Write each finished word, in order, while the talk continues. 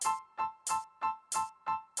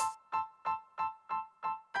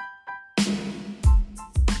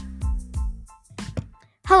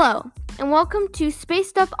Hello, and welcome to Space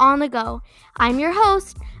Stuff on the Go. I'm your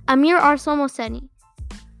host, Amir Arsalmoseni,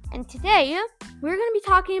 and today we're going to be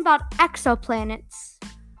talking about exoplanets.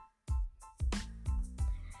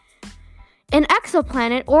 An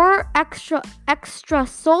exoplanet or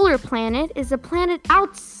extrasolar planet is a planet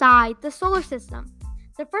outside the solar system.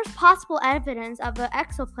 The first possible evidence of an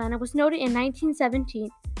exoplanet was noted in 1917,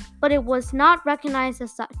 but it was not recognized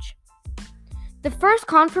as such. The first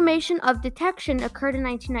confirmation of detection occurred in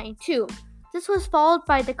 1992. This was followed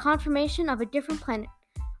by the confirmation of a different planet,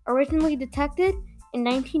 originally detected in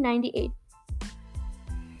 1998.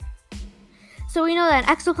 So we know that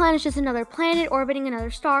an exoplanet is just another planet orbiting another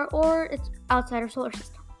star, or it's outside our solar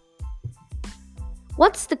system.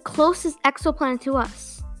 What's the closest exoplanet to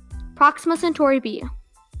us? Proxima Centauri b.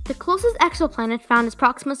 The closest exoplanet found is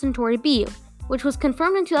Proxima Centauri b, which was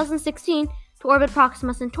confirmed in 2016 to orbit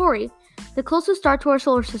Proxima Centauri, the closest star to our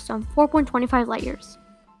solar system, 4.25 light years.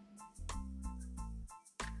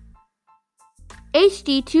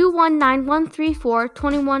 HD 219134,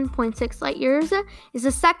 21.6 light years, is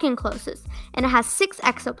the second closest, and it has 6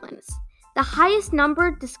 exoplanets, the highest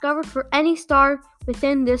number discovered for any star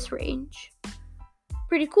within this range.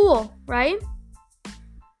 Pretty cool, right?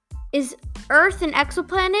 Is Earth an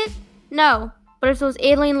exoplanet? No, but if there was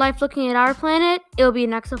alien life looking at our planet, it would be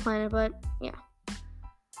an exoplanet, but yeah.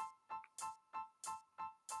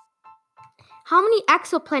 How many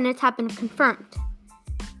exoplanets have been confirmed?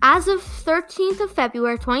 As of 13th of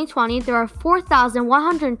February 2020, there are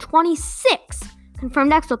 4,126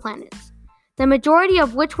 confirmed exoplanets, the majority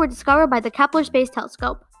of which were discovered by the Kepler Space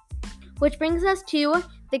Telescope. Which brings us to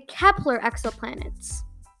the Kepler exoplanets.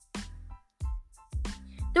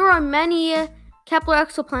 There are many Kepler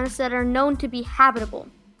exoplanets that are known to be habitable.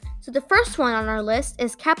 So the first one on our list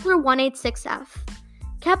is Kepler 186f.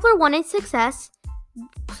 Kepler 186f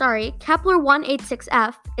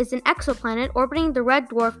is an exoplanet orbiting the red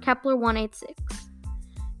dwarf Kepler 186,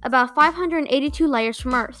 about 582 light years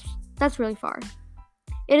from Earth. That's really far.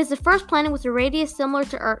 It is the first planet with a radius similar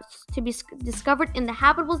to Earth's to be discovered in the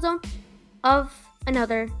habitable zone of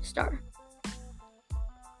another star.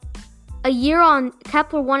 A year on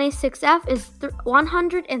Kepler 186f is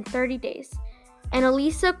 130 days, and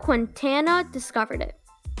Elisa Quintana discovered it.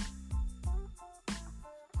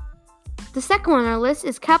 The second one on our list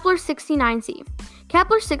is Kepler 69c.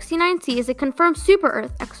 Kepler 69c is a confirmed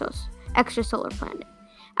super-Earth extrasolar planet.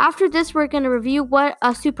 After this, we're going to review what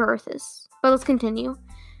a super-Earth is. But let's continue.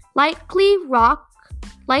 Likely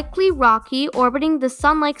rocky, orbiting the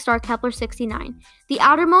Sun-like star Kepler 69, the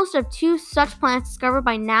outermost of 2 such planets discovered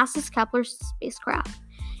by NASA's Kepler spacecraft.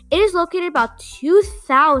 It is located about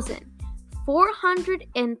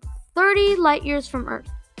 2,430 light years from Earth.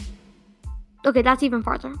 Okay, that's even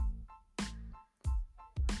farther.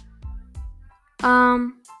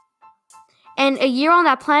 And a year on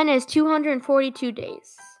that planet is 242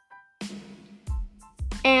 days.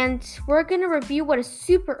 And we're going to review what a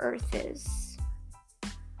super-Earth is.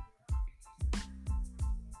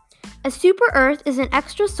 A super-Earth is an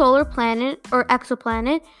extrasolar planet or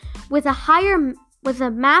exoplanet with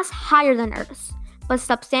a mass higher than Earth's, but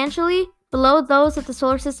substantially below those of the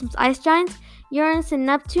solar system's ice giants, Uranus and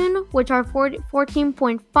Neptune, which are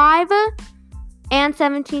 14.5 and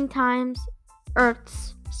 17 times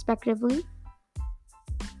Earth's, respectively.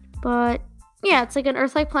 But yeah, it's like an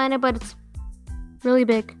Earth-like planet, but it's really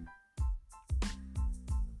big.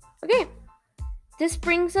 Okay, this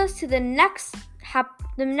brings us to the next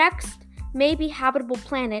maybe habitable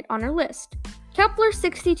planet on our list, Kepler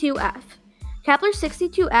 62f. Kepler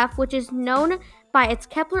 62f, which is known by its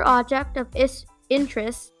Kepler object of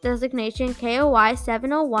interest designation KOI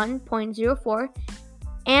 701.04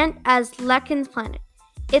 and as Lekin's planet.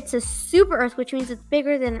 It's a super-Earth, which means it's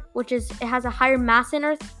bigger than, it has a higher mass than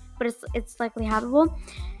Earth, but it's likely habitable.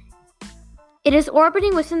 It is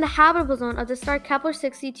orbiting within the habitable zone of the star Kepler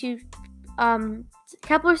 62,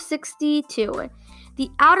 the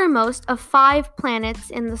outermost of 5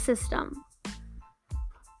 planets in the system.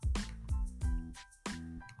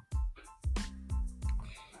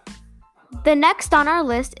 The next on our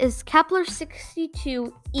list is Kepler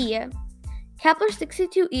 62e. Kepler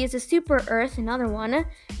 62e is a super-Earth, another one,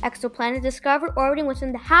 exoplanet discovered orbiting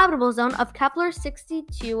within the habitable zone of Kepler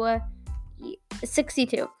 62.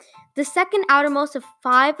 The second outermost of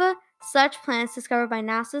 5 such planets discovered by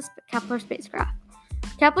NASA's Kepler spacecraft.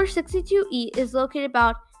 Kepler 62e is located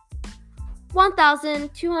about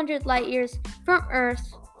 1,200 light years from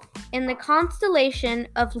Earth in the constellation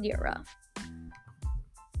of Lyra.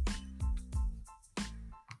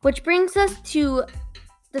 Which brings us to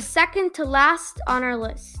the second to last on our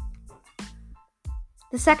list.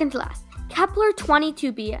 Kepler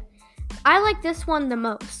 22b. I like this one the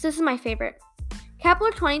most. This is my favorite.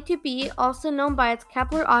 Kepler 22b, also known by its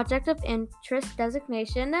Kepler Object of Interest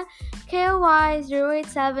designation, KOI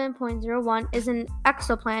 087.01, is an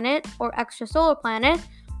exoplanet or extrasolar planet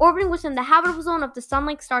orbiting within the habitable zone of the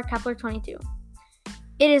Sun-like star Kepler 22.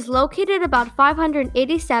 It is located about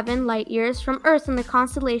 587 light years from Earth in the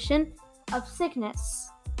constellation of Cygnus.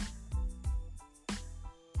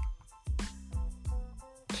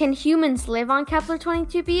 Can humans live on Kepler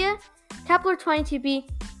 22b? Kepler 22b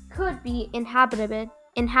could be inhabited.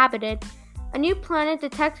 A new planet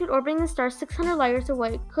detected orbiting the star 600 light years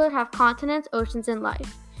away could have continents, oceans, and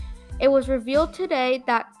life. It was revealed today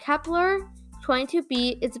that Kepler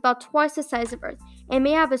 22b is about twice the size of Earth and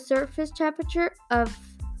may have a surface temperature of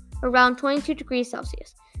around 22 degrees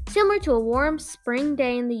Celsius, similar to a warm spring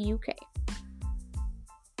day in the UK.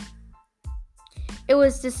 It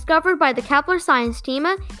was discovered by the Kepler science team,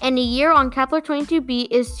 and a year on Kepler 22b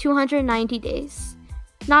is 290 days,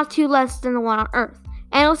 not too less than the one on Earth,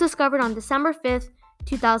 and it was discovered on December 5th,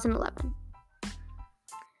 2011.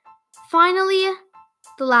 Finally,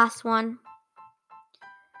 the last one,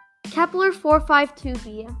 Kepler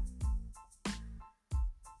 452b.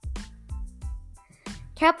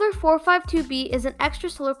 Kepler 452b is an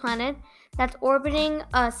extrasolar planet that's orbiting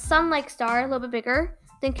a Sun-like star a little bit bigger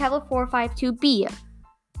than Kepler 452b.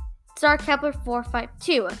 Star Kepler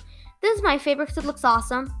 452. This is my favorite because it looks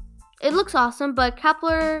awesome. But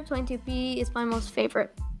Kepler 22b is my most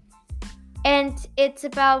favorite. And it's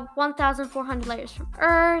about 1,400 light years from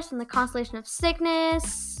Earth in the constellation of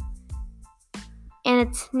Cygnus. And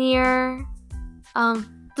it's near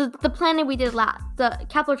the planet we did last, the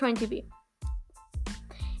Kepler 22b.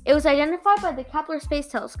 It was identified by the Kepler Space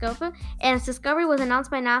Telescope, and its discovery was announced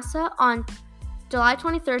by NASA on July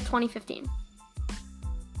 23rd, 2015.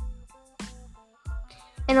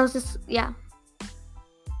 And it was just,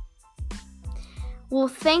 Well,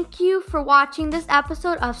 thank you for watching this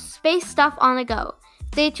episode of Space Stuff on the Go.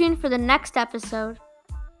 Stay tuned for the next episode.